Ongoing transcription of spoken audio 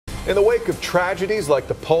In the wake of tragedies like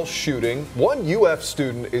the Pulse shooting, one UF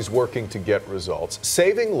student is working to get results,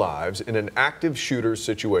 saving lives in an active shooter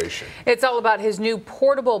situation. It's all about his new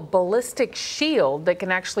portable ballistic shield that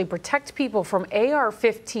can actually protect people from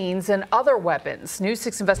AR-15s and other weapons. News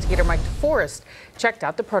 6 investigator Mike DeForest checked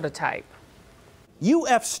out the prototype.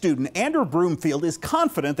 UF student Andrew Broomfield is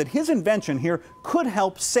confident that his invention here could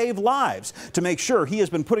help save lives. To make sure, he has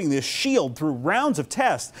been putting this shield through rounds of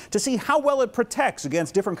tests to see how well it protects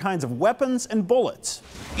against different kinds of weapons and bullets.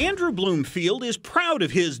 Andrew Broomfield is proud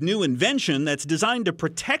of his new invention that's designed to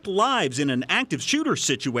protect lives in an active shooter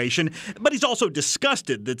situation, but he's also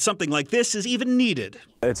disgusted that something like this is even needed.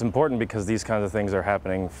 It's important because these kinds of things are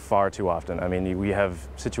happening far too often. I mean, we have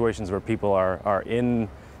situations where people are in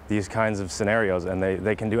these kinds of scenarios and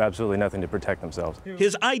they can do absolutely nothing to protect themselves.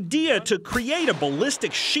 His idea to create a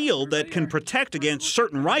ballistic shield that can protect against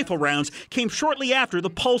certain rifle rounds came shortly after the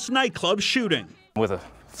Pulse nightclub shooting. With a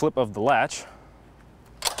flip of the latch,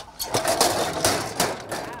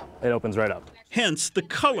 it opens right up. Hence the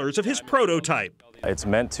colors of his prototype. It's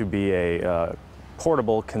meant to be a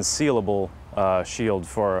portable, concealable shield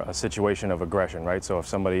for a situation of aggression, right? So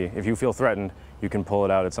if you feel threatened, you can pull it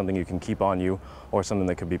out. It's something you can keep on you, or something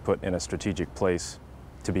that could be put in a strategic place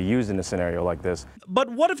to be used in a scenario like this. But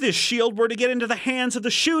what if this shield were to get into the hands of the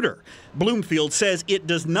shooter? Bloomfield says it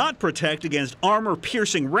does not protect against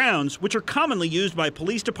armor-piercing rounds, which are commonly used by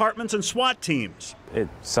police departments and SWAT teams. It's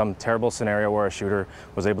some terrible scenario where a shooter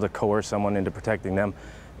was able to coerce someone into protecting them.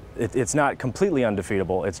 It's not completely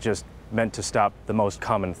undefeatable. It's just meant to stop the most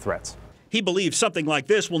common threats. He believes something like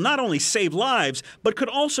this will not only save lives, but could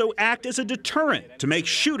also act as a deterrent to make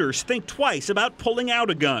shooters think twice about pulling out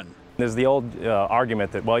a gun. There's the old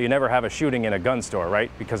argument that, well, you never have a shooting in a gun store, right?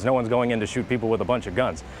 Because no one's going in to shoot people with a bunch of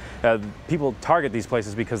guns. People target these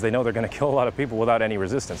places because they know they're going to kill a lot of people without any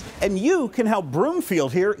resistance. And you can help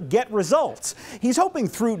Broomfield here get results. He's hoping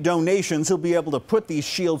through donations he'll be able to put these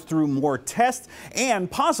shields through more tests and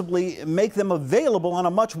possibly make them available on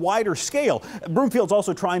a much wider scale. Broomfield's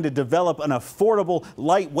also trying to develop an affordable,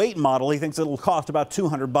 lightweight model. He thinks it'll cost about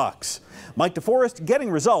 $200. Mike DeForest, Getting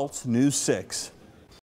Results, News 6.